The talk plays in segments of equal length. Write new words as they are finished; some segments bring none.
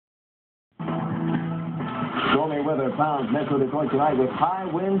Stormy weather pounds Metro Detroit tonight with high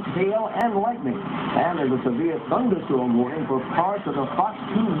winds, hail, and lightning. And there's a severe thunderstorm warning for parts of the Fox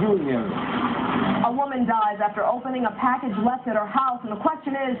 2 viewing area. A woman dies after opening a package left at her house, and the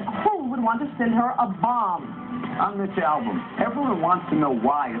question is, who would want to send her a bomb? On this album, everyone wants to know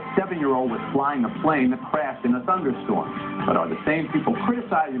why a 7-year-old was flying a plane that crashed in a thunderstorm. But are the same people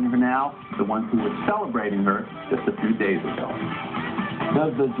criticizing her now the ones who were celebrating her just a few days ago?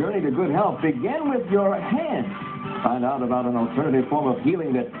 Does the journey to good health begin with your hands? Find out about an alternative form of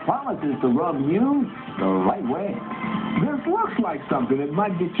healing that promises to rub you the right way. This looks like something that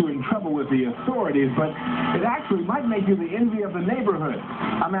might get you in trouble with the authorities, but it actually might make you the envy of the neighborhood.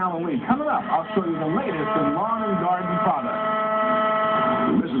 I'm Alan Lee. Coming up, I'll show you the latest in lawn and garden products.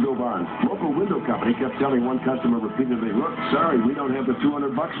 Mrs. O'Barnes, local window company kept telling one customer repeatedly, look, sorry, we don't have the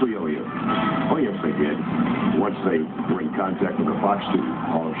 $200 we owe you. Oh, yes, they did. Once they were in contact with the Fox 2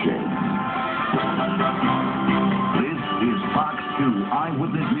 Hall of Shame. This is Fox 2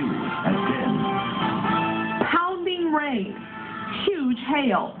 Eyewitness News at 10. Pounding rain, huge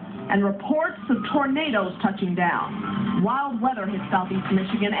hail, and reports of tornadoes touching down. Wild weather hits southeast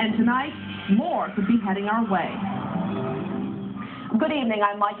Michigan, and tonight, more could be heading our way. Good evening,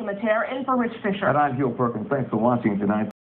 I'm Micah Materre, in for Rich Fisher. And I'm Huel Perkins. Thanks for watching tonight.